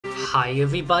Hi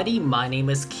everybody, my name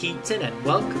is Keaton and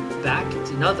welcome back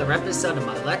to another episode of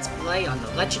my Let's Play on The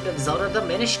Legend of Zelda the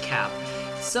Minish Cap.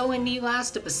 So in the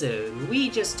last episode, we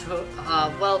just took,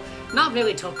 well, not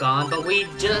really took on, but we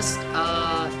just,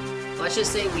 let's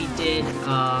just say we did,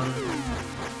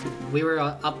 we were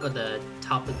up at the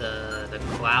top of the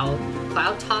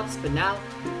cloud tops, but now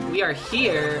we are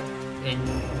here in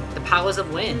the Palace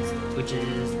of Winds, which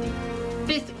is the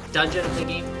 5th dungeon of the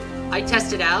game. I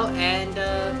tested out, and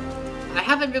I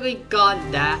haven't really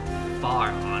gone that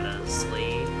far,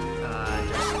 honestly.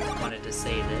 Just wanted to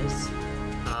say this.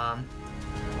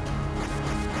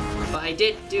 But I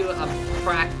did do a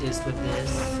practice with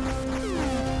this.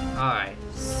 Alright,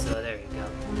 so there you go.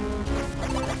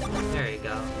 There you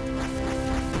go.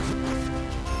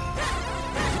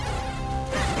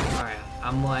 Alright,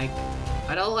 I'm like,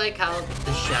 I don't like how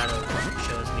the shadow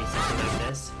shows me something like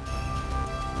this.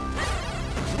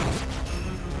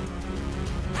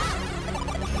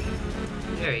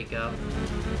 There you go.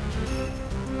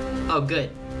 Oh, good.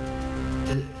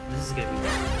 This is gonna be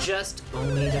just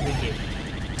only the beginning.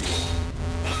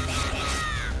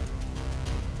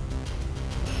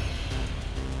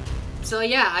 So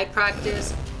yeah, I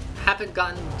practiced. Haven't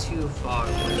gotten too far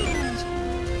with it.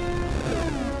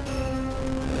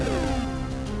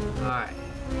 Alright.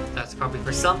 That's probably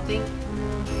for something.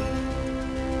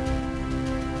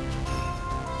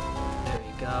 There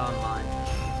you go, I'm on.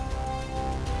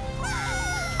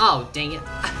 Oh, dang it.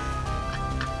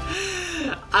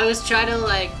 I was trying to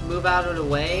like move out of the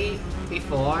way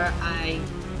before I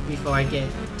get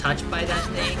touched by that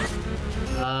thing.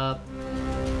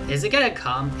 Is it gonna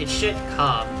come? It should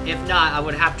come. If not, I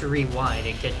would have to rewind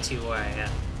and get to where I am.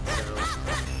 So,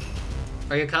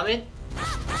 are you coming?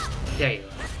 There you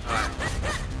are. Alright.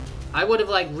 I would have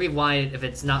like rewinded if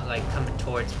it's not like coming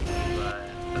towards me, but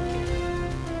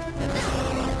okay.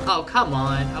 Oh, come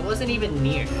on. I wasn't even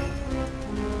near.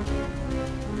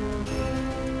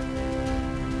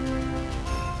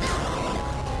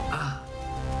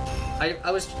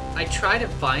 I tried to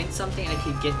find something I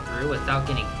could get through without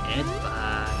getting hit,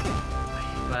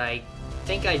 but I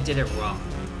think I did it wrong.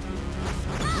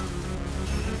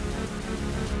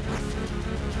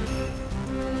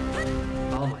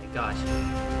 Oh my gosh.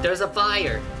 There's a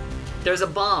fire! There's a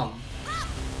bomb!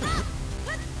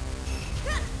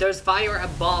 There's fire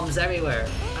and bombs everywhere!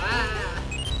 Ah!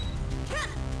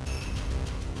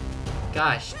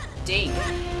 Gosh, dang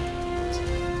it.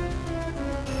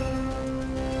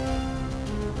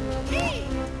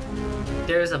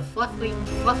 There's a fluffy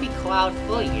cloud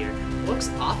float here. Looks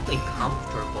awfully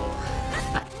comfortable.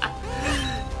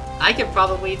 I can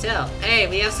probably tell. Hey,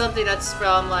 we have something that's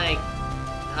from like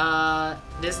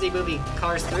Disney movie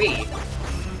Cars 3.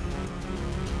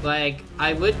 Like,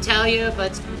 I would tell you,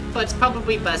 but it's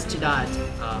probably best to not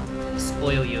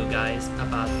spoil you guys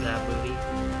about that movie.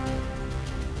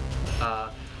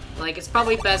 Like, it's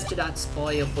probably best to not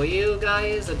spoil for you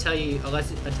guys until you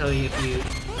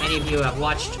if any of you have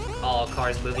watched all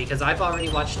Cars movie, because I've already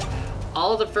watched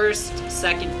all the first,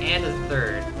 second, and the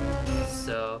third.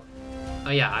 So, oh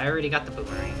yeah, I already got the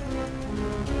boomerang.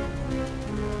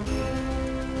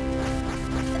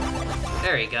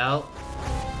 There you go.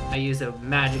 I use a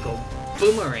magical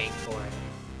boomerang for it.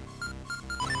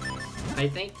 I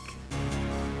think.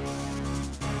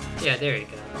 Yeah, there you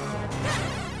go.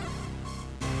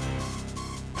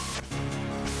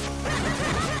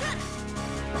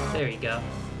 There you go.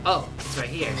 Oh, it's right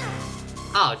here.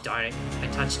 Oh, darn it. I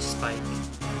touched a spike.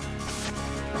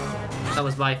 That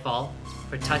was my fault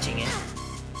for touching it.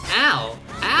 Ow!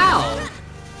 Ow!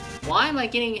 Why am I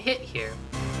getting hit here?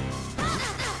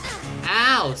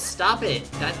 Ow! Stop it!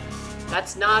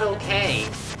 That's not okay.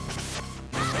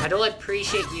 I don't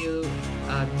appreciate you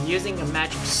using a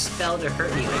magic spell to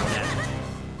hurt me like that.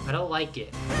 I don't like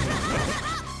it.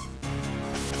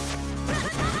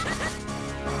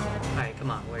 Alright,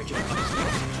 come on, where'd you go?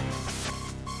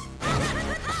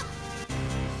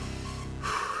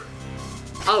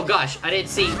 Oh gosh, I didn't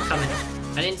see it coming.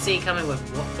 I didn't see it coming with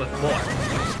more.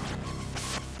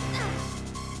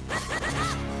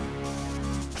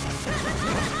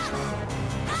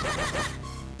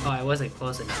 Oh, I wasn't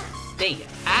close enough. Dang it.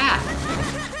 Ah!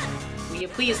 Will you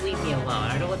please leave me alone?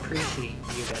 I don't appreciate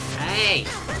you guys. Hey!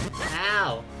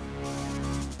 Ow!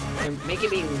 You're making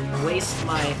me waste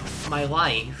my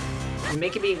life. You're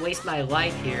making me waste my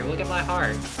life here. Look at my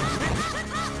heart.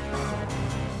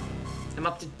 I'm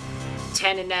up to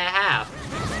 10.5.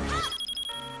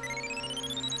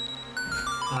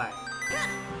 Alright.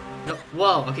 No,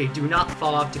 whoa, okay, do not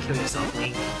fall off to kill yourself,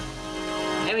 Link.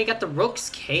 And we got the Rook's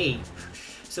Cave.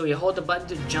 So we hold the button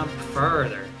to jump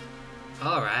further.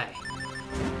 Alright.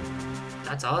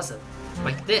 That's awesome.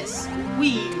 Like this.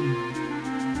 Whee!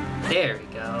 There we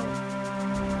go.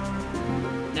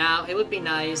 Now, it would be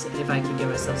nice if I could give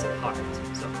myself some heart.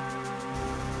 So,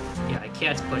 yeah, I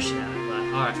can't push that, but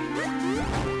alright.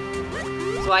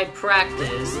 So I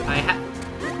practiced.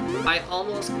 I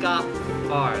almost got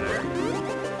farther.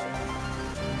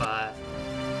 But,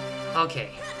 okay.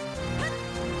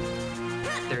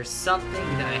 There's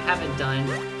something that I haven't done.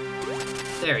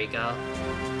 There we go.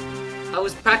 I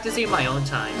was practicing my own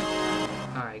time.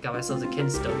 Alright, got myself a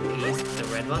Kinstone piece, the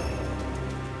red one.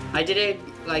 I did it,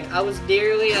 like, I was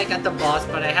nearly, like, at the boss,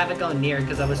 but I haven't gone near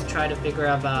because I was trying to figure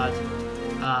out about,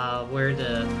 where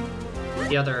the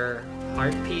other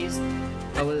heart piece.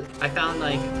 I found,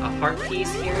 like, a heart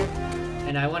piece here,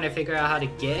 and I want to figure out how to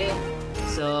get it.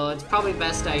 So it's probably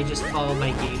best I just follow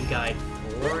my game guide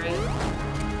for it.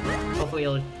 Hopefully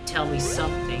it'll tell me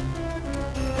something.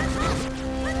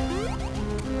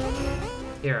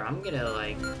 Here, I'm gonna,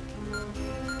 like,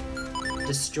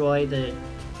 destroy the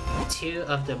 2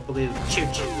 of the blue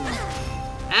choo-choo.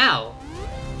 Ow!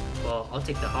 Well, I'll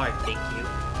take the heart, thank you.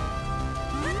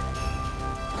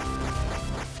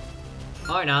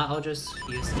 Or not, I'll just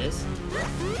use this.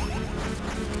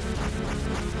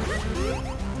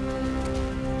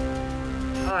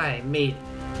 Alright, made it.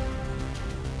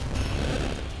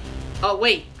 Oh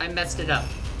wait, I messed it up.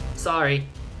 Sorry.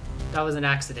 That was an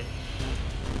accident.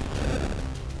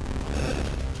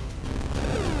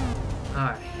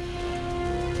 Alright.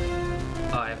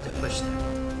 Oh, I have to push that.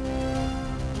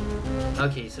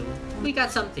 Okay, so we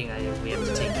got something we have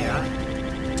to take care of.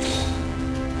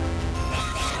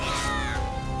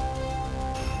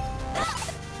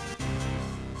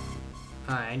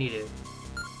 Alright, I need to...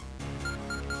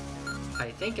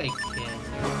 I think I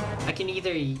can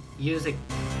either use a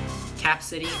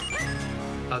capacity.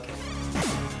 Okay.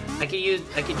 I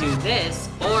could do this,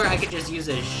 or I could just use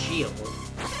a shield.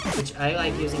 Which I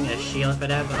like using a shield for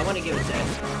that, but I want to give it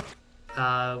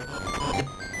that.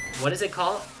 What is it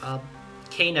called?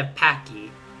 Cane of Paki.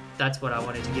 That's what I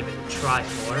wanted to give it a try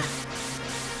for.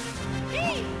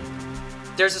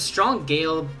 There's a strong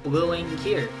gale blowing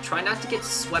here. Try not to get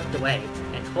swept away,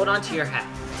 and hold on to your hat.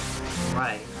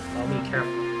 Right, I'll be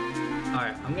careful.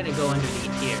 Alright, I'm gonna go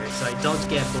underneath here so I don't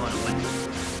get blown away.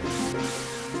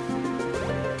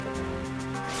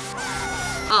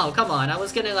 Oh, come on, I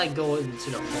was gonna like go into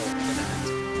the hole for that.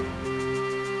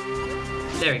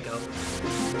 There we go.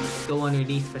 Go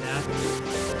underneath for that.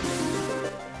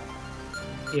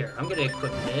 Here, I'm gonna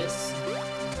equip this.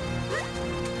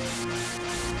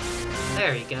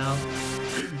 There we go.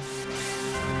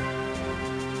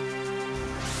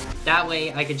 That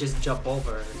way I could just jump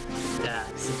over that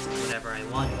since whenever I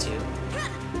want to.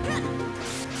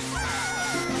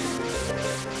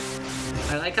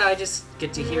 I like how I just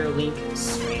get to hear Link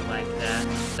scream like that.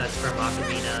 That's from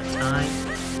Ocarina of Time.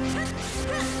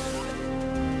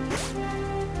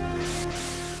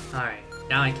 Alright,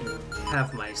 now I can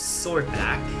have my sword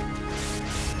back.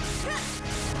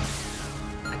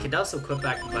 I could also equip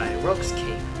back my Rogue's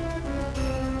Cape.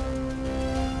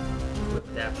 Equip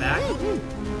that back.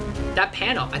 That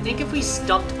panel, I think if we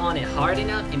stumped on it hard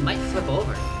enough, it might flip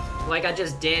over. Like I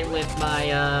just did with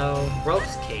my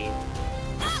Rogue's Cape.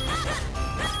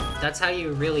 That's how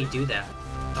you really do that.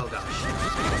 Oh gosh.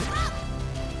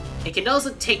 It can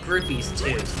also take rupees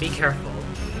too, so be careful.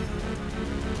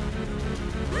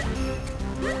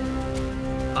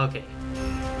 Okay.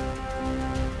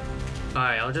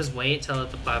 Alright, I'll just wait till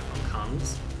the platform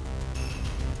comes.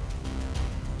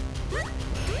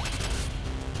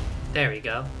 There we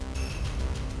go.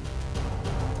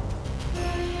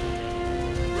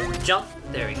 Jump.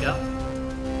 There we go.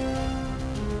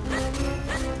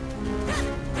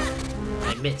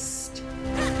 I missed.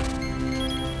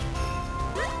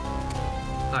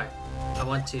 Alright. I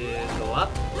want to go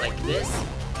up like this.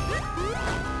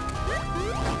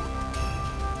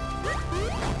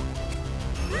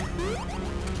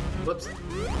 Whoops.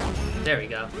 There we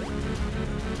go.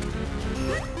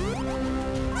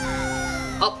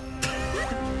 Oh!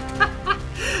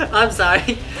 I'm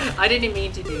sorry. I didn't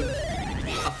mean to do...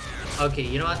 Oh. Okay,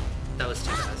 you know what? That was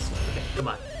too fast. Okay, come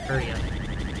on. Hurry up.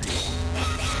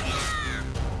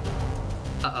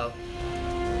 Uh-oh.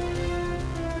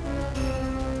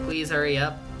 Please hurry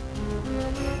up.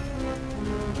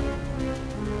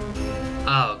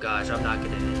 Oh gosh, I'm not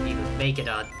gonna even make it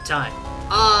on time.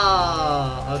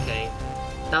 Oh, okay.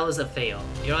 That was a fail.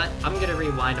 You know what? I'm gonna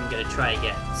rewind, I'm gonna try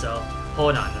again. So,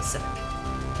 hold on a sec.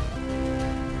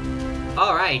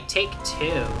 Alright, take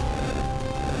 2.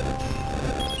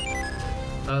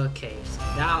 Okay, so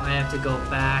now I have to go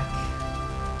back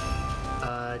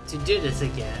to do this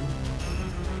again.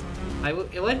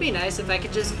 It would be nice if I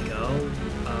could just go.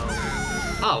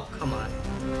 Oh, come on.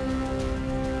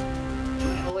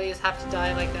 I always have to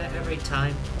die like that every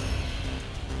time.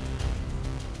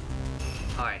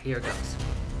 Alright, here it goes.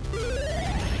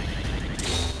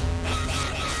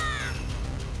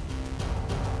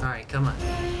 Alright, come on.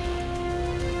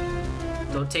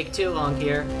 Don't take too long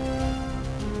here.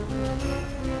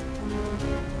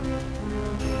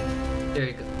 There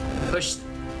you go. Push.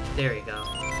 There you go.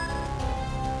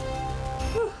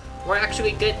 Whew. We're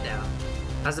actually good now.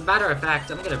 As a matter of fact,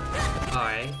 I'm gonna...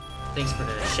 Alright. Thanks for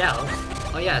the shell.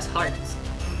 Oh yes, hearts.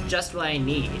 Just what I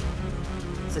need.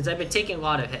 Since I've been taking a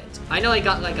lot of hits. I know I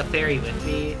got like a fairy with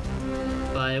me,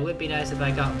 but it would be nice if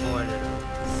I got more of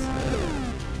those.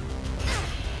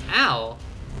 Ow!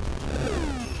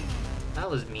 That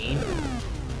was mean.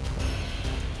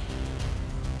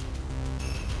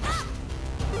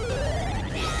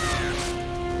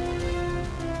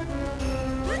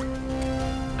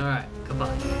 Alright, come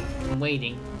on. I'm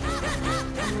waiting.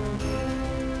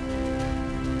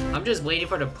 I'm just waiting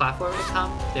for the platform to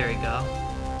come. There we go.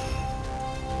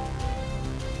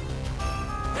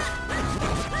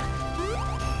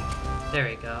 There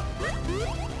we go.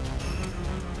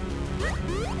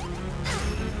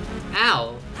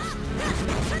 Ow!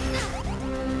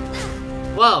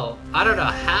 Whoa! I don't know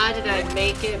how did I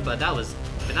make it, but that was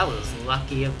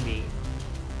lucky of me.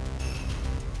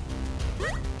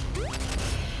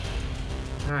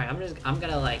 Alright, I'm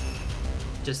gonna like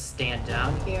just stand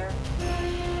down here.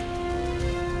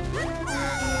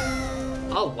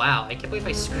 Oh wow, I can't believe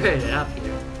I screwed it up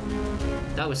here.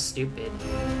 That was stupid.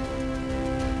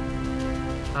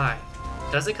 Alright.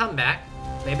 Does it come back?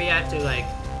 Maybe I have to like...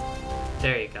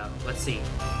 There you go. Let's see.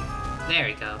 There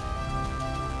you go.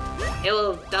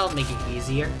 That'll make it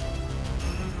easier.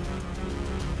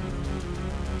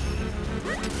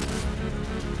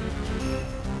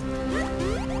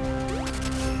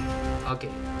 Okay.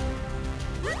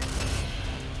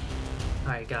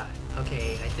 Alright, got it.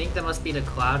 Okay, I think that must be the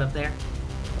cloud up there.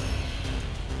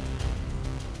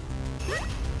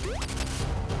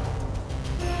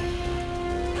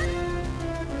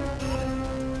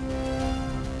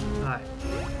 Alright.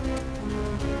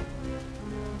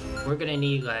 We're gonna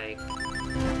need like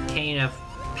cane of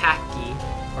Packy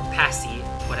or Passy,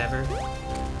 whatever.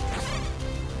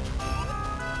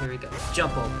 Here we go.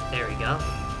 Jump over. There we go.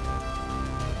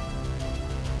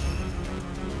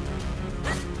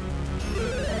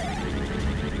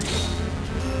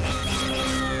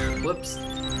 Whoops.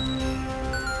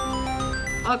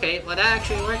 Okay, well that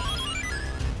actually worked.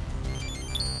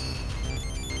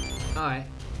 Alright.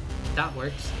 That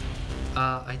works.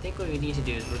 I think what we need to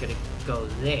do is we're gonna go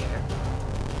there.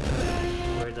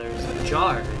 Where there's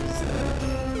jars.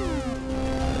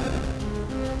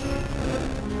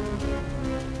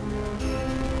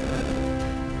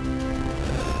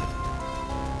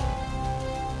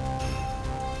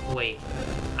 Wait.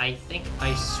 I think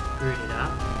I screwed it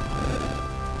up.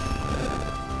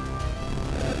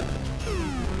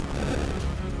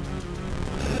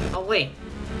 Oh wait.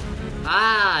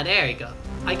 Ah, there you go.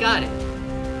 I got it.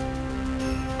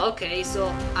 Okay,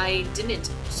 so I didn't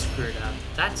screw it up.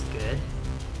 That's good.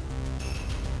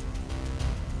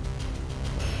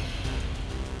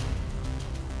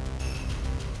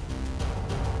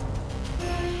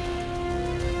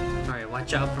 Alright,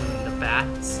 watch out from the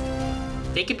bats.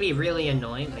 They could be really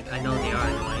annoying. Like, I know they are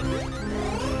annoying.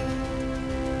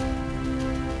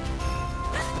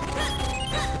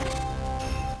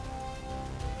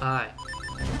 Alright.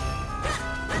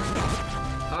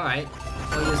 Alright.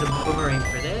 I'll use a boomerang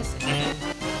for this and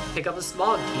pick up a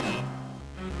small key.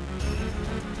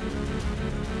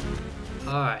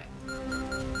 Alright.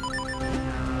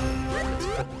 Let's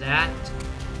put that.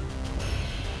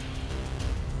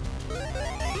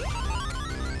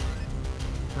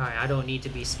 Alright, I don't need to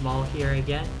be small here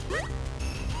again.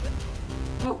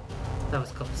 Oh, that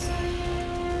was close.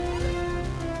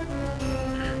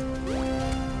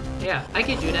 Yeah, I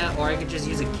could do that, or I could just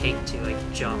use a cake to,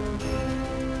 like, jump.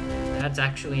 That's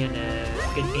actually in a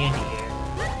good handy here.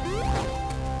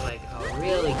 Like, a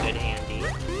really good handy.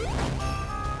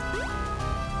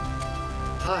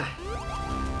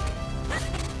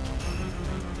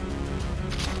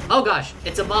 Oh gosh,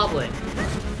 it's a moblin.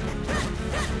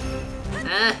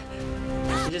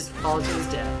 He just falls to his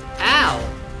death. Ow!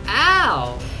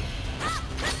 Ow!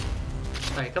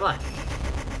 Alright, come on.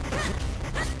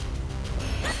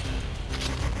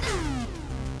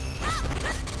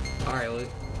 Alright, well,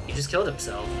 he just killed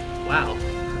himself. Wow.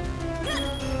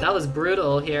 That was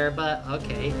brutal here, but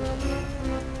okay.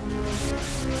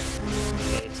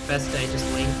 Okay, it's best I just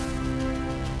wait.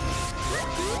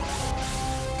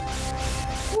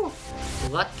 Whew.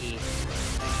 lucky.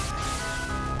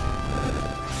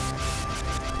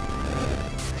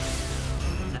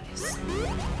 Nice.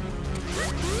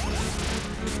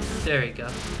 There we go.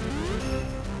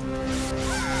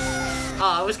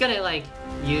 Oh, I was gonna like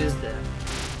use them.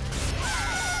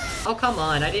 Oh come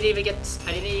on! I didn't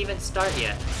even start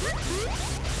yet.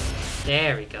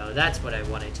 There we go. That's what I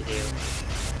wanted to do.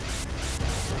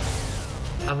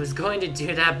 I was going to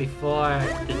do that before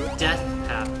the death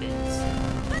happens.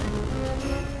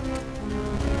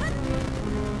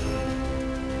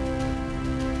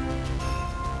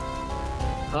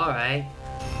 Alright.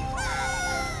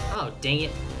 Oh, dang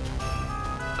it.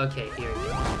 Okay, here we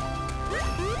go.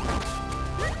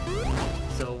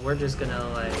 So we're just gonna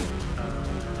like,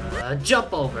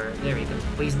 jump over. There we go.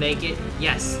 Please make it.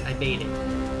 Yes, I made it.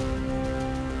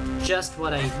 Just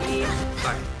what I need.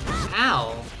 Alright.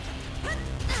 Ow!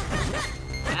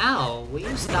 Ow! Will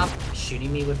you stop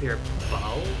shooting me with your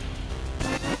bow?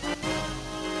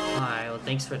 Alright, well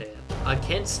thanks for the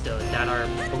kinstone that are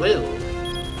blue.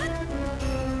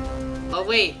 Oh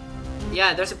wait!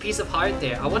 Yeah, there's a piece of heart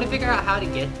there. I want to figure out how to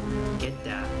get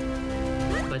that.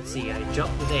 Let's see, I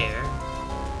jump there.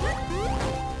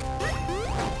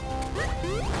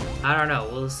 I don't know,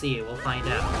 we'll see, we'll find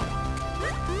out.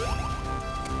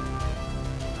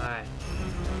 Alright.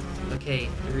 Okay,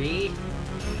 3,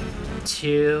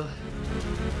 2,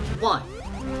 1.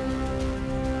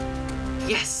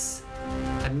 Yes!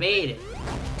 I made it!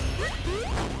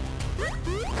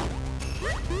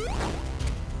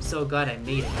 So glad I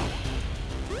made it.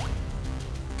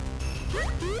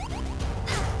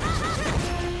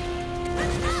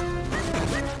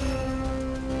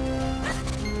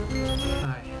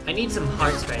 Alright, I need some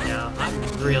hearts right now. I'm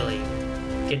really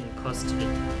getting close to the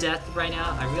death right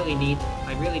now. I really need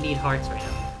hearts right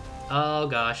now. Oh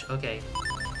gosh, okay.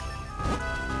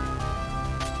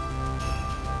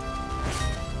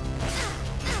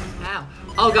 Ow.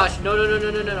 Oh gosh, no.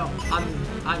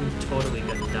 I'm totally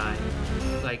gonna die.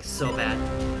 Like, so bad.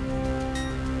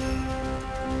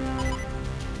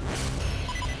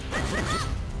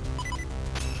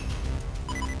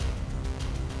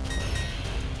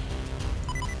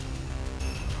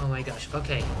 Oh my gosh,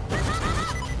 okay.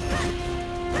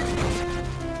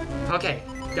 Okay,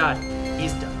 got it.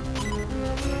 He's done.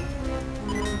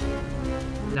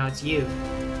 Now it's you.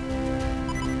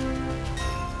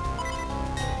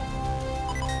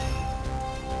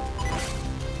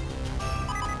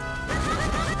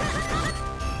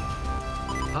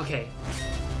 Okay.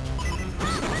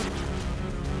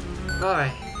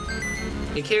 Alright.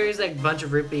 It carries like a bunch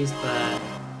of rupees, but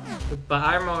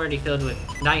I'm already filled with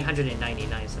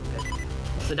 999, so good.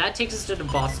 So that takes us to the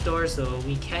boss door, so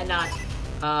we cannot,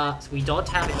 so we don't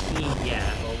have a key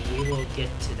yet, but we will get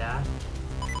to that.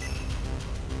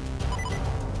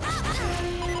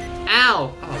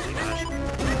 Ow! Oh my gosh.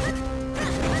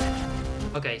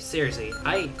 Okay, seriously,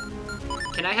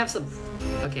 can I have some,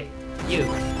 okay, you.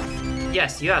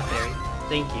 Yes, you have fairy.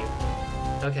 Thank you.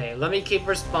 Okay, let me keep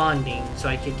responding so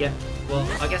I could get, well,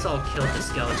 I guess I'll kill the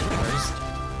skeleton first.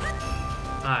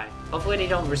 Alright, hopefully they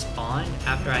don't respawn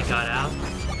after I got out.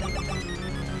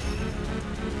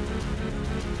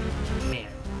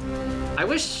 Man. I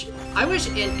wish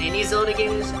in any Zelda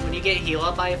games, when you get healed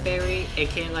up by a fairy, it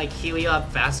can like heal you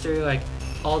up faster, like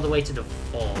all the way to the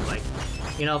full. Like,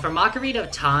 you know, for Ocarina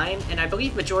of Time, and I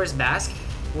believe Majora's Mask,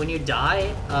 when you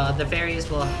die, the fairies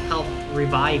will help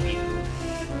revive you,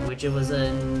 which it was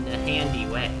in a handy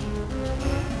way.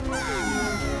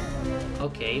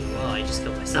 Okay, well, I just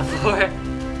killed myself for it.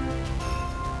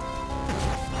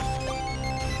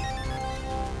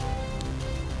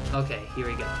 Okay, here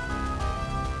we go.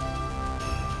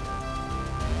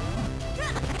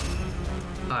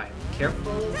 Alright,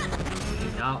 careful. Do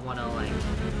not want to, like,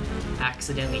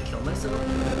 accidentally kill myself.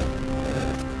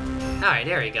 Alright,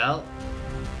 there we go.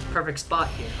 Perfect spot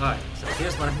here. Alright, so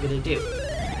here's what I'm gonna do.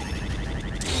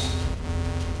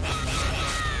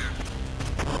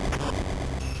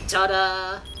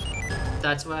 Ta-da!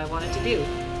 That's what I wanted to do.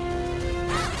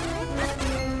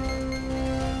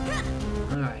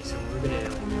 Alright, so we're gonna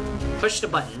push the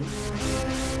button.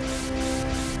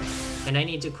 And I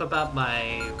need to equip out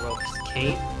my rope's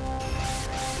cape.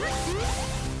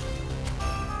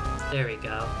 There we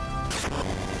go.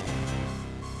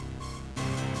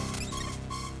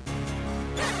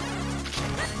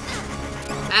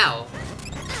 Ow!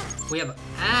 We have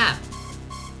ah!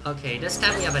 Okay, this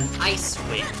time we have an ice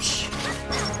witch.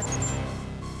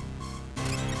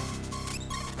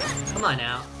 Come on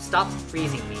now, stop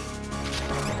freezing me.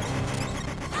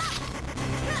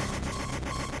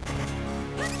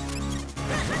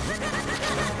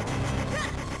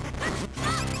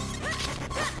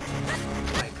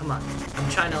 come on. I'm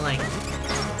trying to like...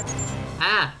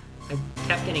 Ah! I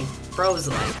kept getting froze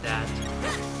like that.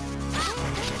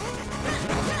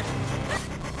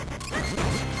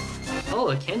 Oh,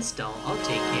 a kinstone. I'll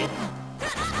take it.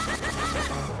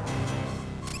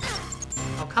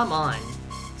 Oh, come on.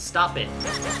 Stop it.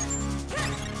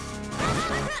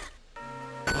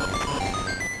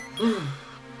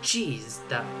 Jeez,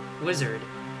 that wizard.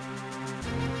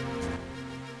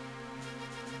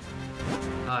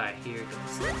 Alright, here it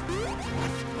goes.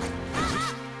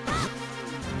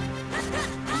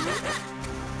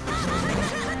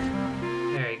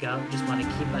 There you go. Just want to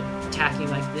keep attacking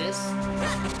like this.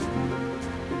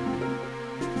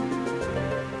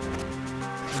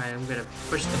 Alright, I'm gonna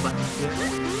push the button here.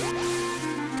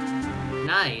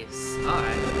 Nice.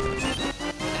 Alright.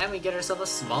 And we get ourselves a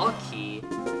small key.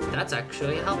 That's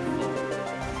actually helpful.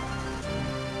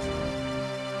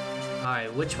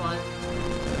 Alright, which one?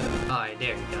 Alright,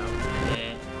 there we go.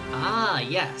 And, ah,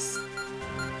 yes.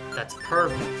 That's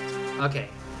perfect. Okay.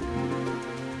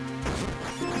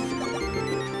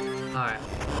 Alright.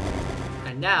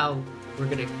 And now, we're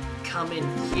gonna come in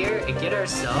here and get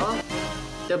ourselves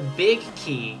the big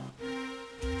key.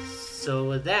 So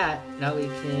with that, now we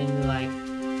can, like,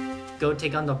 go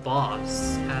take on the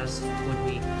boss as when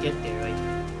we get there.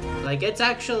 Like it's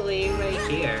actually right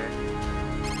here.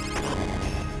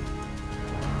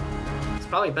 It's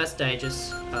probably best that I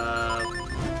just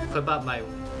put out my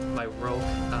rogue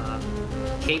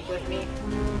cape with me.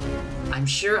 I'm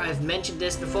sure I've mentioned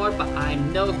this before, but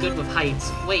I'm no good with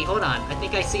heights. Wait, hold on. I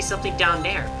think I see something down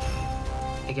there.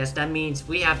 I guess that means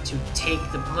we have to take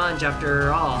the plunge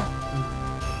after all.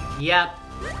 Yep,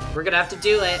 we're gonna have to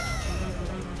do it.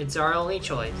 It's our only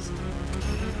choice.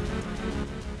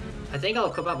 I think I'll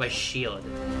equip out my shield.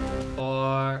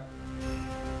 Or...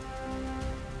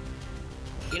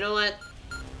 You know what?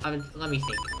 Let me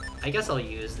think. I guess I'll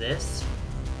use this.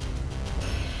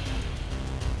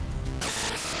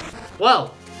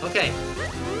 Whoa! Okay.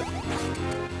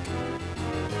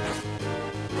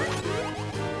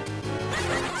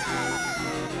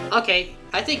 Okay,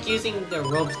 I think using the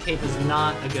rope's cape is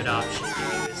not a good option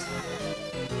to use.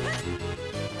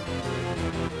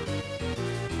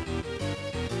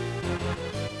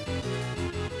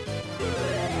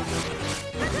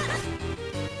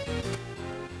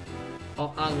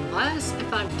 Oh, unless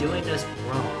if I'm doing this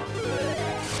wrong.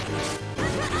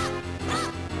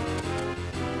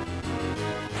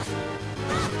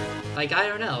 Like, I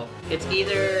don't know. It's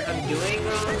either I'm doing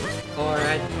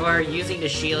wrong, or using the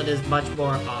shield is much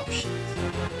more options.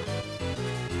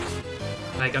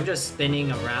 Like, I'm just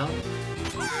spinning around.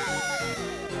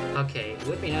 Okay, it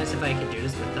would be nice if I could do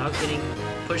this without getting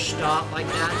pushed off like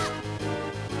that.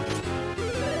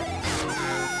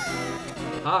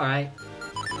 Alright.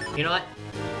 You know what?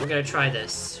 We're gonna try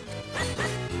this.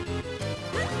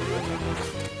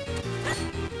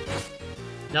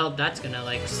 Nope, that's gonna,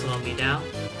 like, slow me down.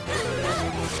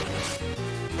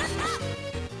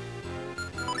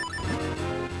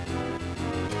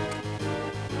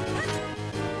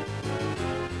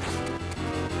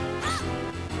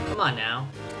 Come on now.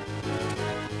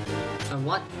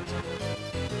 What?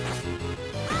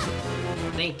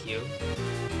 Thank you.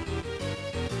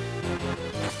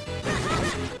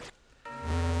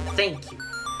 Thank you.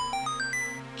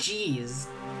 Jeez.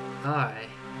 Alright.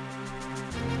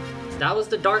 That was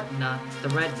the the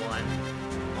red one.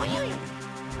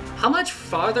 How much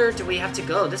farther do we have to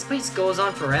go? This place goes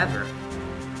on forever.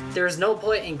 There's no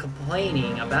point in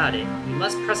complaining about it. We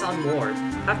must press onward.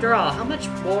 After all, how much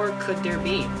more could there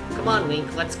be? Come on,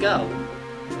 Link, let's go.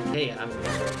 Okay, I'm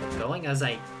going as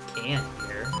I can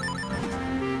here.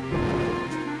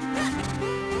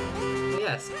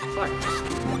 Yes, a heart.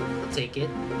 I'll take it.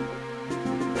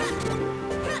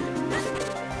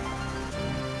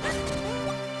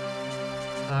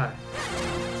 Alright.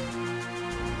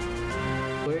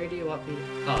 Where do you want me to...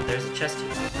 Oh, there's a chest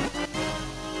here.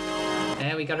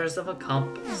 And we got ourselves a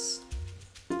compass.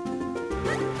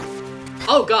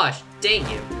 Oh gosh, dang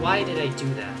it. Why did I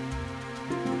do that?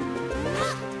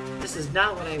 This is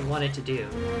not what I wanted to do.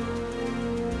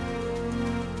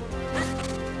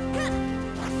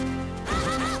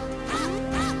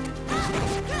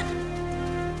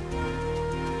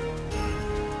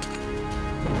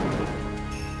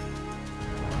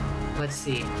 Let's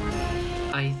see.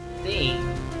 I think...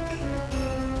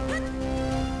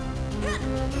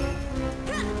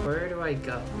 Where do I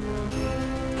go?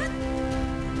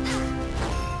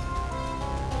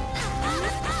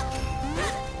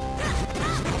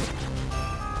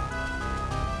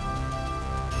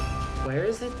 Where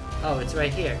is it? Oh, it's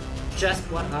right here. Just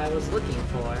what I was looking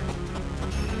for.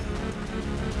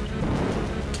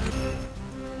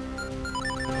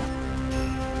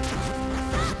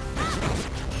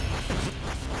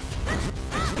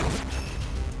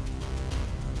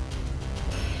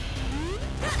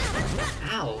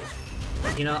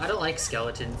 You know, I don't like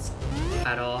skeletons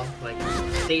at all. Like,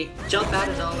 they jump out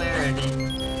of nowhere and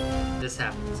then this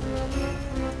happens.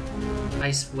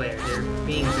 I swear, they're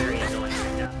being very annoying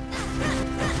right now.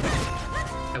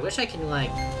 I wish I can, like,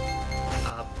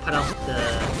 put out the...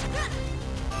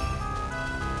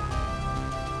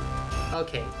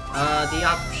 Okay, the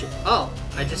option... Oh,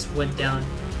 I just went down...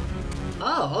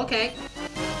 Oh, okay.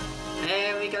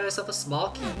 And we got ourselves a small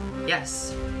key.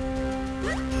 Yes.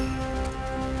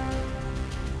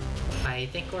 I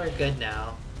think we're good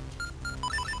now.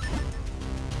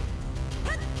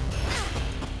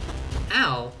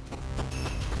 Ow!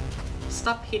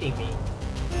 Stop hitting me.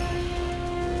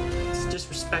 It's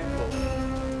disrespectful.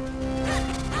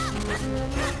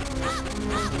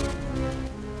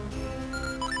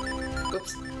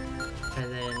 Oops.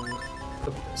 And then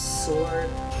put the sword.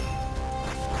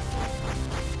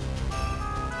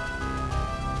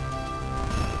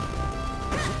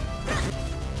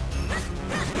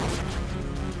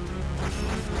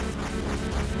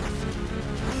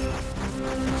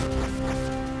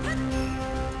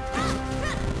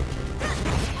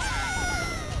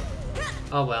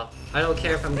 Oh well, I don't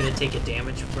care if I'm gonna take a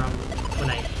damage from when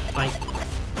I fight.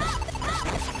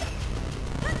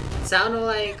 It sounded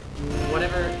like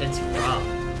whatever it's from.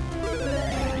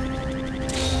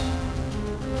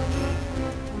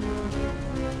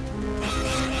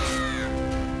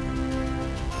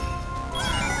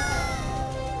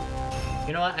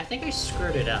 You know what? I think I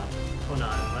screwed it up. Hold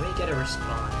on, let me get a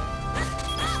respawn.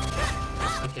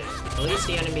 Okay, at least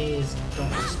the enemies don't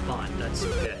respawn. That's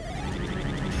good.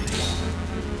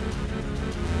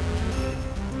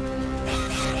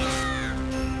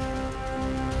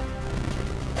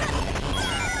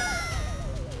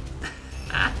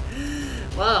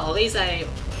 Well, at least I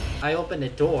opened the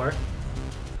door.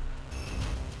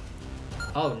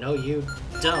 Oh, no, you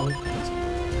don't.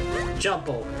 Jump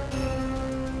over.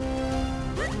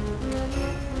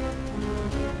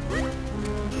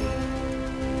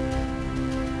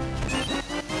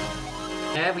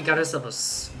 And we got ourselves a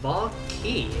small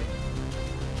key.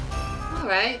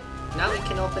 Alright, now we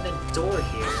can open a door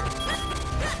here.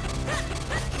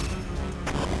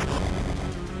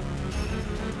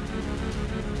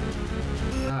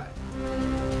 Alright,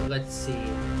 let's see.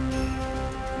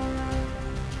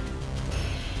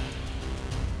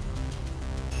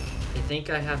 I think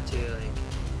I have to, like...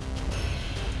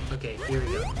 Okay, here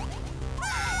we go.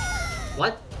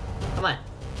 What? Come on.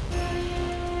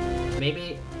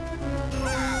 Maybe...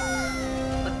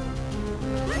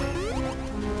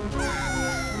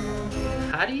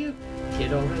 How do you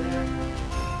get over there?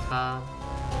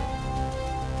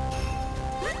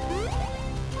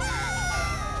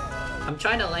 I'm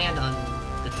trying to land on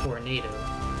the tornado.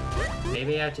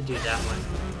 Maybe I have to do that one.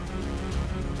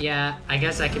 Yeah, I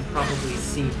guess I can probably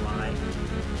see why.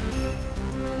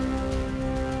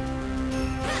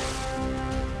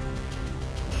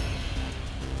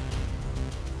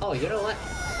 Oh, you know what?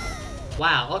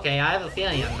 Wow, okay, I have a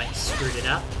feeling I might have screwed it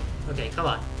up. Okay, come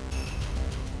on.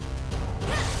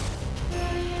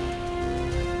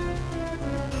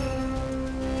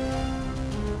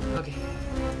 Okay.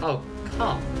 Oh, come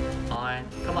on.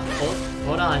 Come on.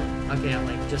 Hold on. Okay, I'm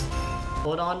like, just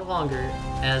hold on longer.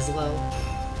 As low.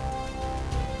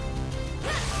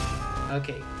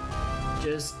 Okay.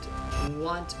 Just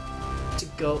want to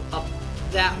go up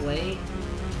that way.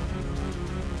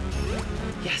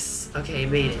 Yes! Okay,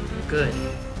 made it. Good.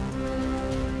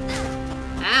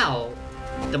 Ow!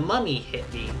 The mummy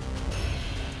hit me.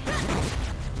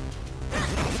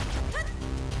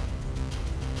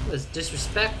 It was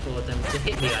disrespectful of them to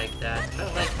hit me like that. I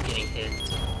don't like getting hit.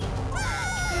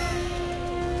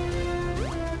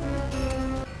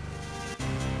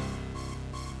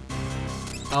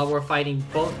 Oh, we're fighting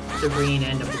both the green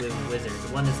and the blue wizard.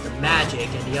 One is the magic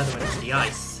and the other one is the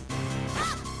ice.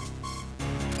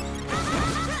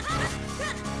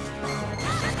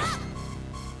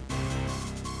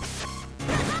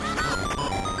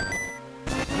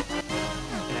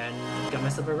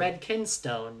 Of a red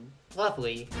kinstone.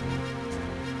 Lovely.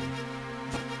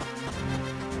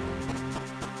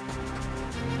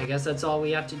 I guess that's all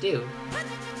we have to do.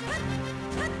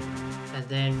 And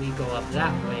then we go up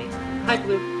that way. Hi,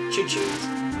 Blue. Choo-choos.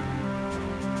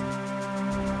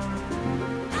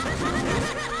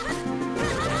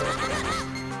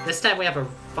 This time we have a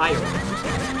firework.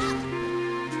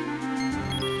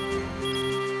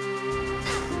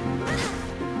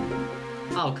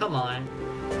 Oh, come on.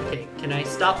 Okay, can I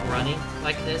stop running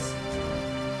like this?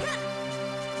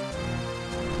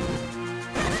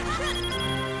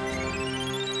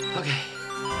 Okay.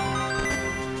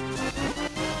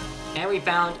 And we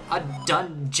found a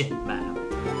dungeon map.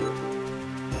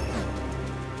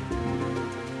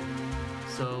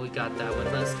 want that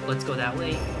with us. Let's go that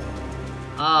way.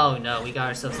 Oh no, we got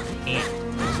ourselves a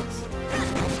hand.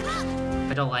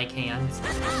 I don't like hands.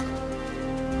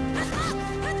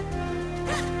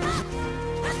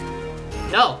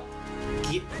 No!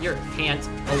 Keep your hands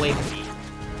away from me.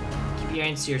 Keep your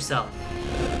hands to yourself.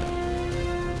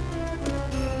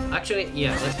 Actually,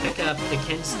 yeah, let's pick up the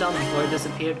Kinstone before it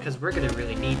disappeared, because we're gonna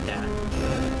really need that.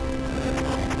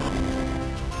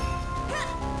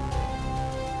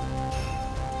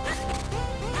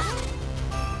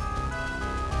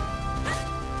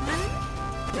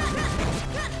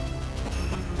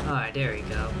 Alright, there we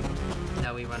go.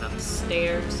 Now we run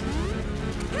upstairs.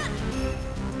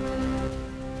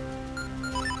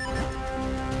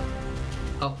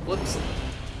 Oh, whoops.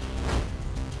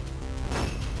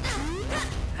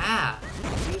 Ah!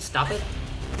 Can you stop it?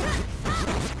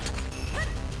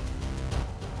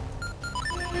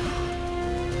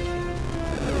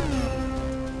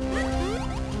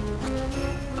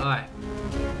 Alright.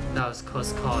 That was a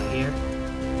close call here.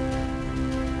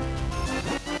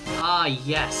 Ah,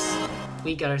 yes!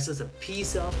 We got ourselves a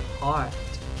piece of heart.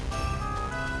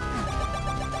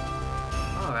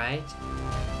 Alright.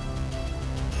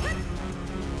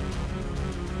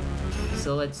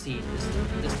 So let's see,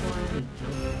 this one,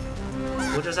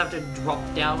 nope. We'll just have to drop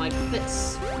down like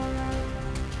this.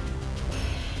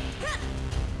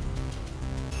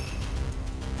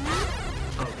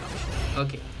 Oh gosh,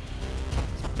 okay.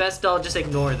 Best I'll just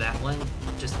ignore that one.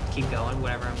 Just keep going,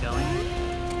 wherever I'm going.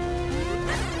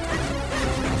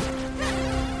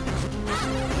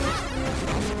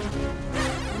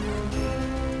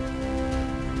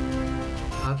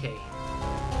 Okay.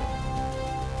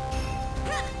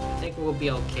 I think we'll be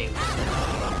okay with that.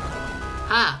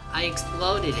 Ha! I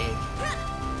exploded it.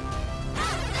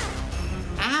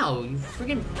 Ow! You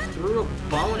freaking threw a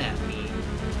bone at me.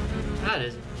 That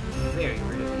is very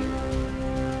rude of you.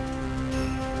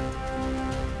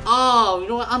 Oh, you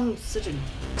know what? I'm such a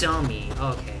dummy.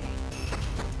 Okay.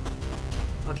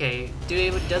 Okay,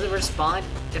 does it respond?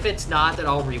 If it's not, then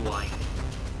I'll rewind.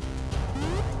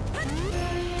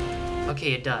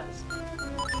 Okay, it does.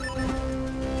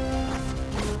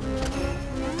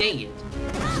 Dang it.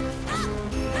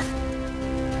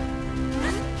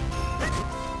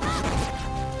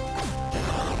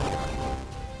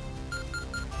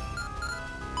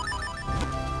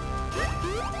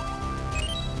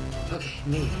 Okay,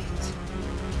 made it.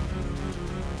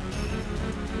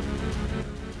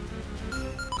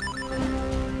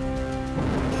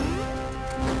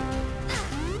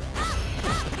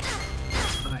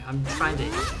 Alright, I'm trying to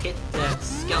hit that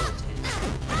skeleton.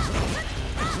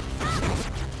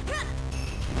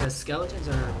 Because skeletons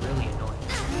are really annoying.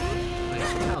 Like,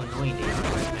 look how annoying they are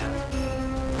right now.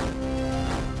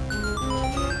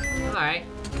 Alright.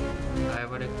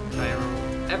 If I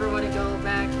ever want to go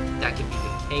back, that could be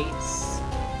the case.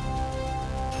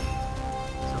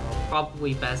 So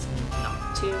probably best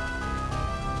not to.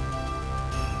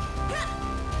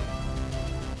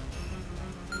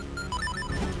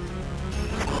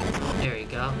 There you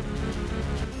go.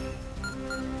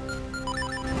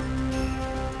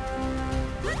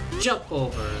 Jump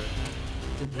over.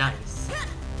 Nice.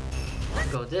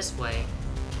 Go this way.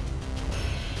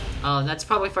 Oh, that's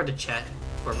probably for the chat.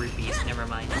 For rupees, never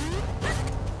mind.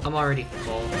 I'm already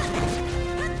full.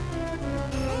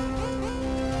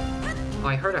 Oh,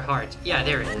 I heard a heart. Yeah,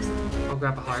 there it is. I'll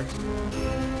grab a heart.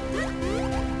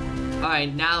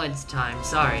 Alright, now it's time.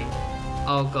 Sorry.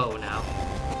 I'll go now.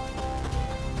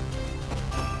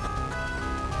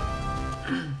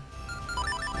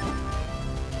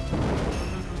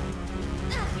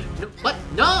 No, what?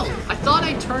 No! I thought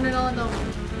I turned it on the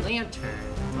lantern.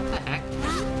 What the heck?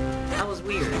 That was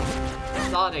weird. I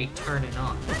thought I turned it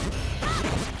on.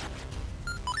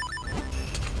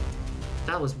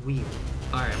 That was weird.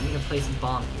 Alright, I'm gonna place a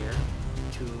bomb here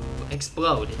to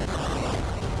explode it.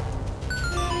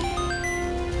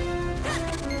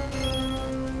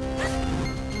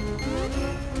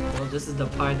 Well, this is the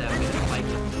part that I'm gonna fight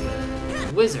with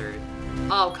the wizard.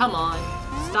 Oh, come on.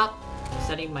 Stop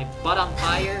setting my butt on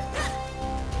fire.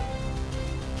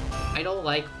 I don't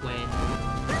like when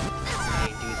I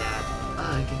do that.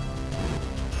 Ugh.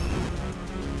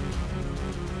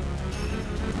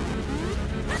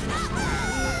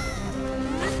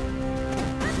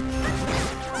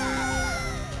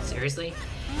 Seriously?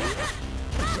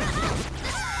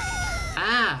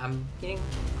 Ah, I'm getting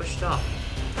pushed off.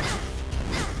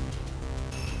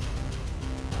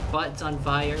 Butt's on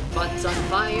fire, butt's on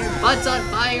fire, butt's on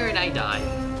fire, and I die.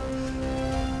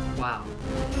 Wow.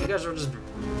 You guys are just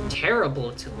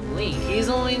terrible to Link. He's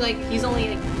only a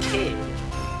kid.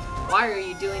 Why are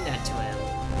you doing that to him?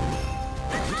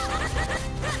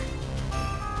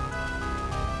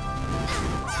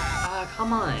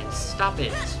 come on, stop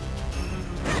it.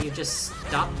 Can you just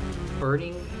stop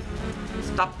burning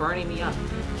me up?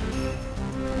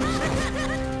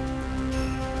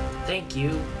 Thank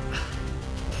you.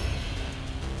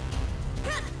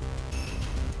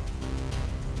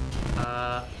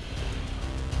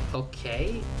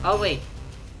 Okay. Oh wait.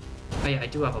 Oh yeah, I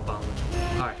do have a bone.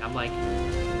 Alright, I'm like,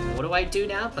 what do I do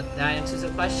now? But that answers the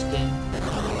question.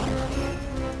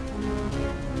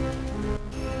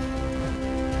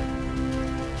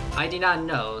 I did not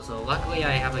know, so luckily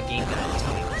I have a game guide to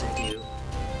tell me what to do.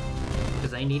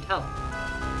 Because I need help.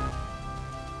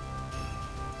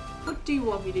 What do you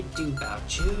want me to do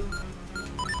about you?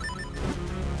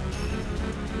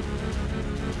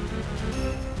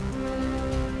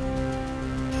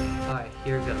 Alright,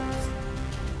 here goes.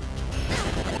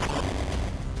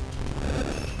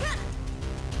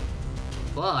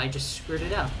 Well, I just screwed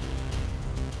it up.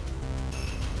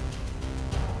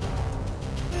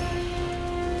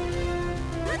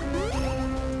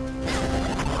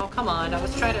 Oh, come on, I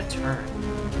was trying to turn.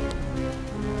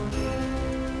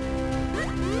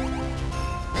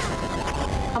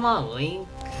 Come on, Link.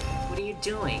 What are you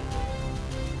doing?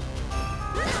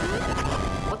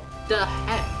 What the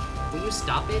heck? Will you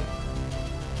stop it?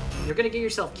 You're gonna get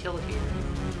yourself killed here.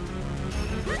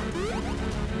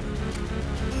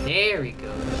 There we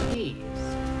go. Jeez.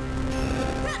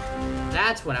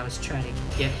 That's what I was trying to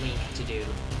get Link to do.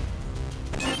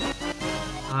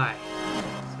 Alright.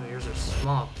 So here's our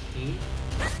small key.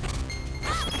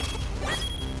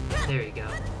 There you go.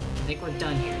 I think we're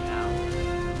done here now.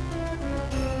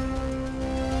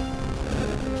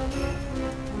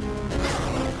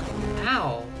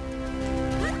 Ow!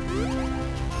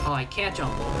 Oh, I can't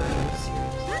jump over. Are you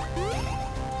serious?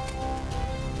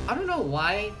 I don't know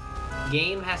why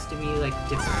game has to be like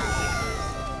different like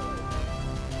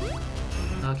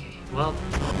this. Okay, well,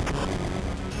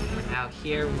 we're out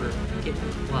here. We're getting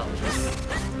close.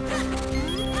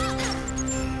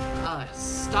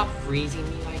 Stop freezing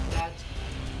me like that.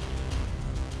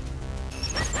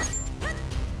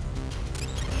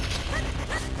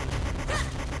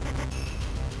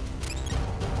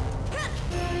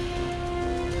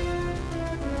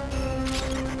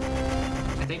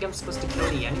 I think I'm supposed to kill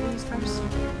the enemies first.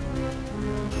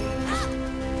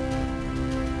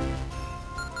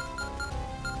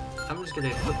 I'm just gonna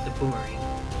equip the boomerang.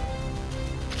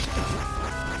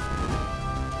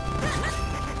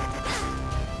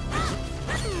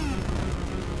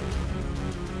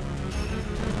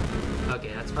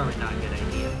 Okay, that's probably not a good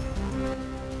idea.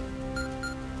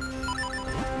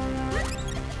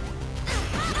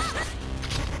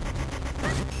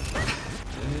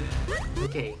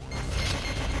 Okay.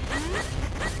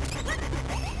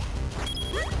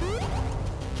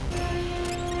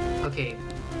 Okay,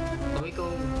 let me go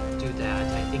do that.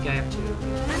 I think I have to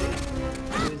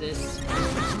do this.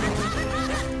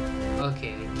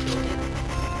 Okay, I killed it.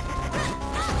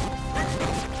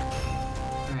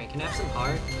 Alright, can I have some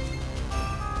heart?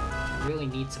 I really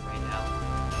need some right now.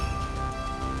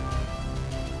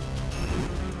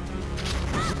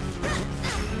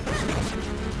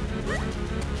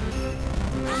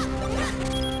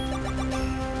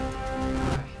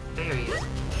 Alright, there he is.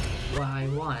 What I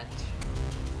want.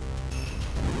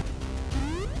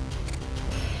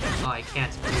 Oh, I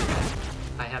can't do that.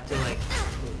 I have to, like,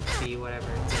 be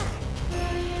whatever it's in.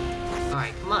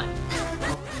 Alright, come on.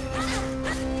 Oh.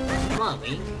 Come on,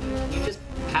 Link. You just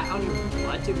pat on your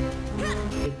butt to,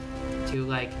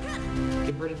 like,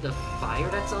 get rid of the fire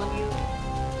that's on you?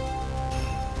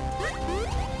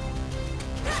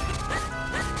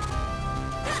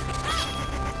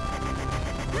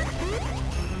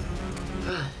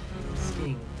 It's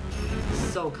getting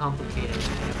so complicated. I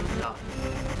have to stop.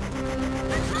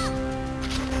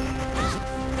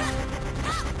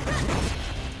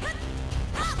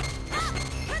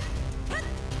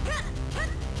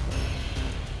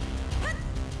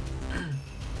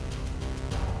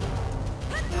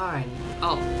 Alright.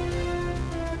 Oh.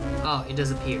 Oh, it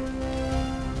disappeared.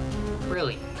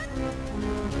 Really?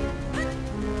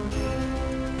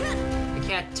 I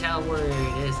can't tell where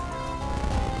it is.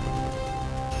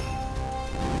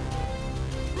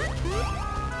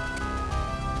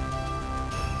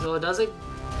 So does it?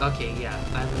 Okay, yeah.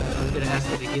 I was gonna ask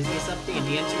if it gives me something, and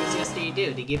the answer is yes, they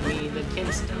do. They give me the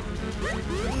kinstone.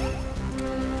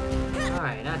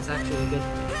 Alright, that's actually a good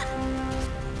thing.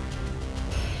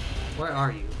 Where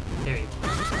are you? There you are.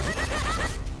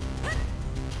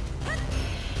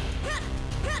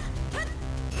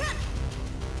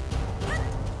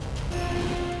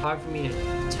 Hard for me to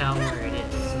tell where it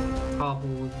is. So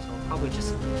probably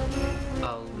just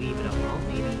leave it alone,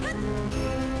 maybe.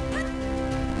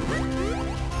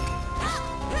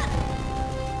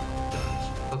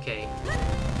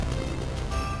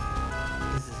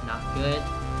 good.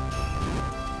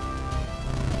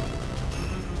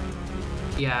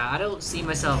 Yeah, I don't see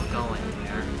myself going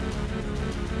there.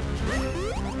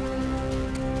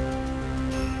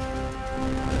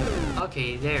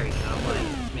 Okay, there we go.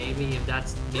 Like, maybe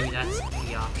that's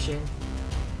the option.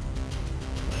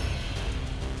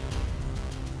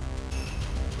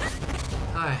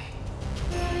 Alright.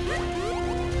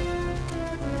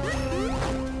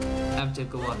 Have to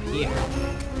go up here.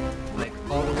 Like,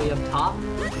 all the way up top?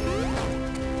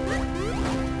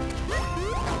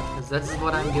 Because this is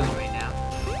what I'm doing right now.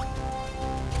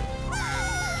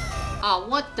 Oh,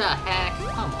 what the heck?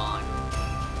 Come on.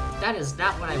 That is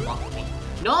not what I want, Link.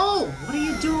 No! What are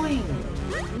you doing?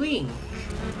 Link,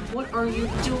 what are you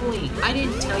doing? I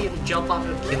didn't tell you to jump off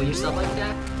and kill yourself like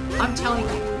that. I'm telling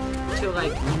you to,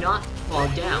 like, not fall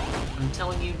down. I'm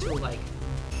telling you to, like,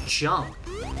 jump.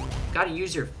 Gotta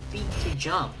use your feet to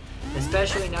jump.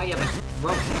 Especially now you have a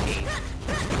broken gate.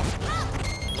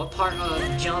 What part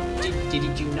of jump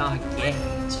did you not get?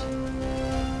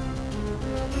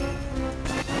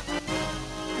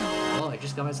 Oh, I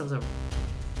just got myself a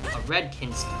red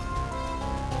Kinsky.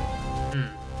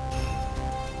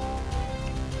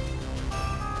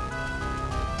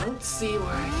 Don't see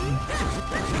where I'm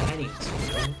heading to.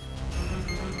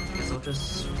 Guess I'll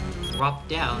just drop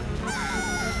down.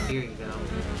 Here you go.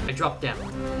 I dropped down.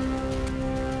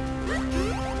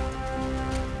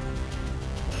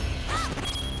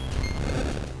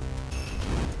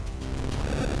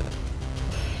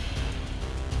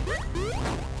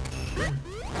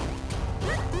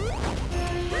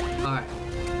 Alright.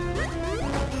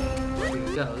 Here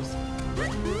it goes.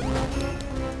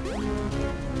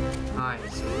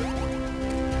 Alright, so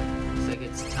looks like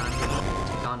it's time to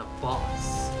take on a boss.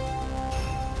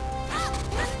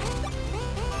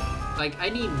 Like, I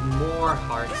need more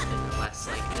hearts than less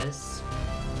like this.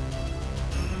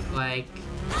 Like,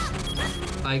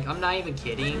 I'm not even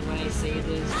kidding when I say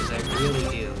this, because I really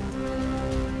do.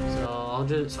 So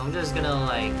I'm just gonna,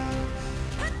 like,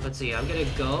 let's see, I'm gonna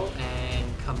go and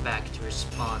come back to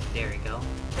respawn. There we go.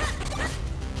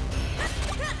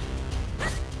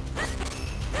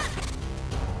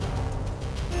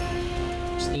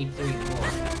 Just need 3 more,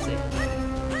 that's it.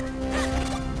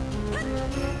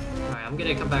 Alright, I'm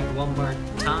gonna come back one more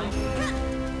time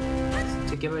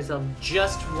to give myself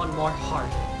just one more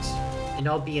heart, and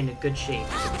I'll be in a good shape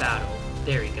for battle.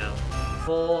 There we go.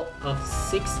 Full of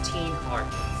 16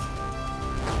 hearts.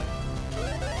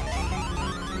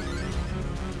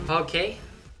 Okay.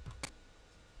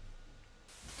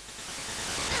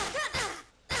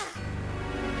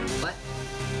 What?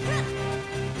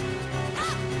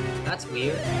 That's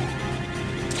weird.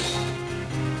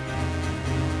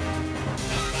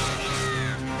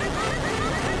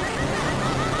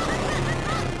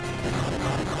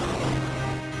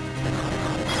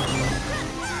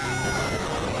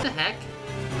 What the heck?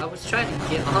 I was trying to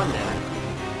get on there.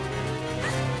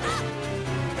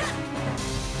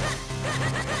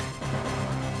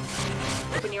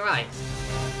 Open your eyes.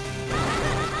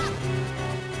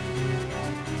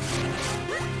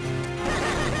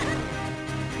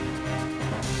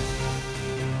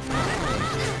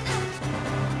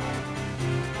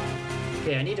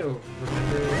 Okay, I need to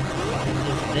remember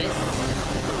this.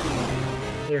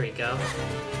 Here we go.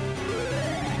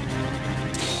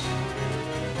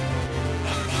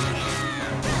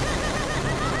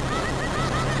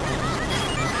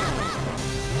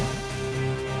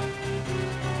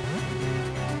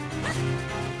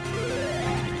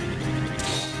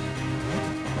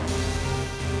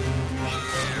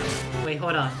 Wait,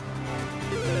 hold on.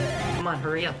 Come on,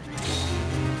 hurry up.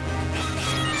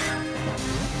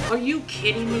 Are you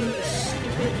kidding me, you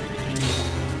stupid idiot?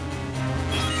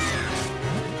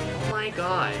 Oh my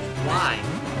god, why?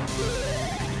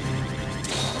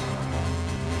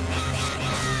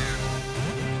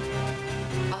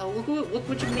 Oh, look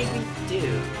what you made me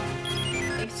do.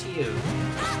 Thanks to you.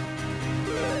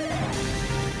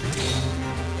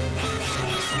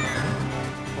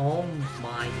 Oh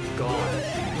my god.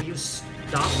 Will you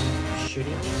stop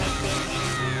shooting me like this?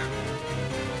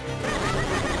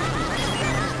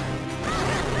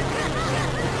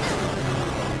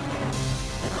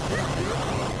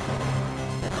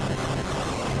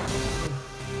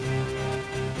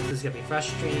 This is gonna be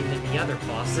frustrating than the other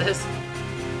bosses.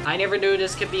 I never knew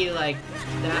this could be like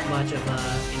that much of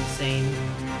a insane.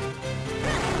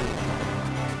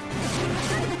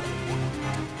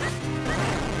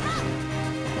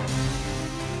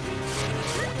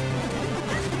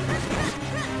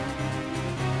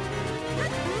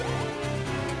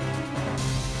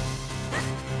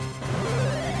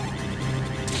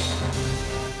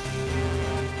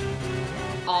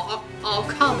 Oh,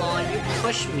 come on, you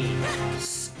push me.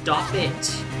 Stop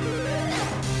it.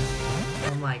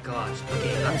 Oh my gosh.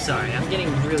 Okay, I'm sorry. I'm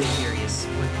getting really furious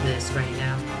with this right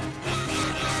now.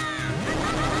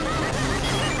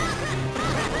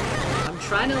 I'm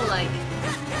trying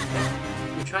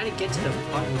to get to the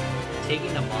part with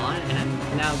taking them on, and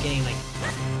I'm now getting like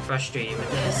frustrated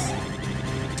with this.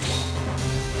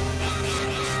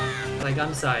 Like,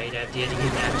 I'm sorry that you had to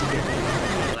get that to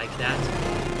get like that.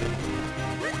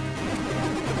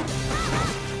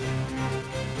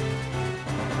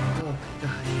 Oh my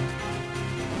gosh.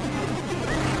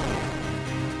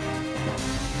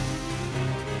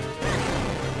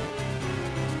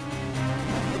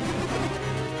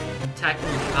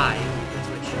 Attacking the eye, that's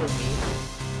what it showed me.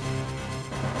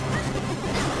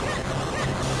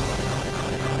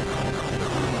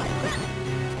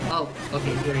 Oh,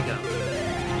 okay, here we go.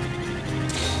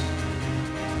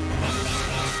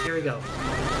 Here we go.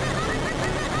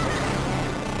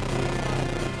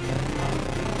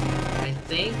 I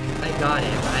think I got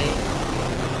it, right?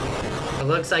 It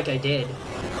looks like I did.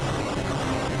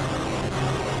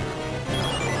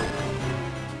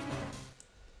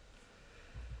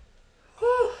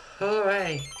 Whew,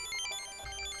 alright.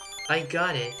 I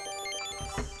got it.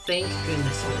 Thank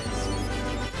goodness for this.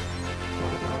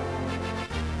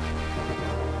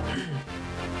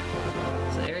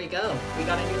 Go. We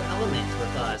got a new element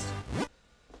with us.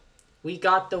 We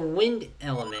got the wind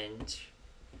element.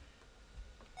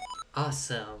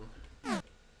 Awesome. And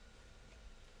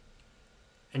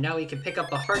now we can pick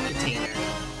up a heart container.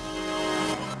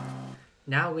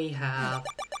 Now we have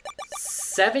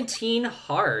 17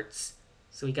 hearts.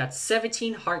 So we got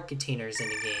 17 heart containers in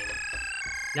the game.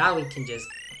 Now we can just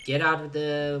get out of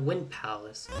the wind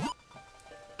palace.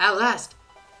 At last,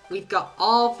 we've got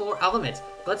all 4 elements.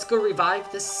 Let's go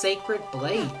revive the sacred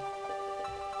blade.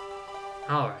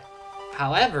 Alright.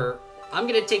 However, I'm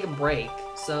gonna take a break.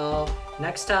 So,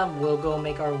 next time we'll go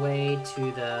make our way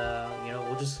to the,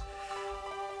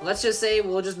 let's just say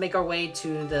we'll just make our way back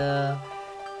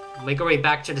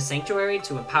to the sanctuary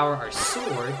to empower our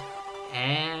sword.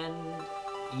 And,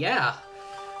 yeah.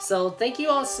 So, thank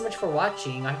you all so much for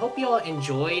watching. I hope you all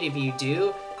enjoyed. If you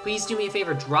do, please do me a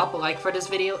favor, drop a like for this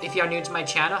video. If you are new to my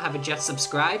channel, haven't just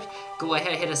subscribed, go ahead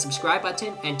and hit the subscribe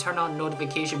button and turn on the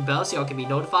notification bell so y'all can be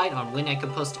notified on when I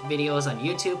can post videos on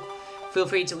YouTube. Feel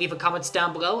free to leave a comments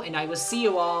down below, and I will see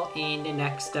you all in the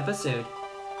next episode.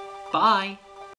 Bye!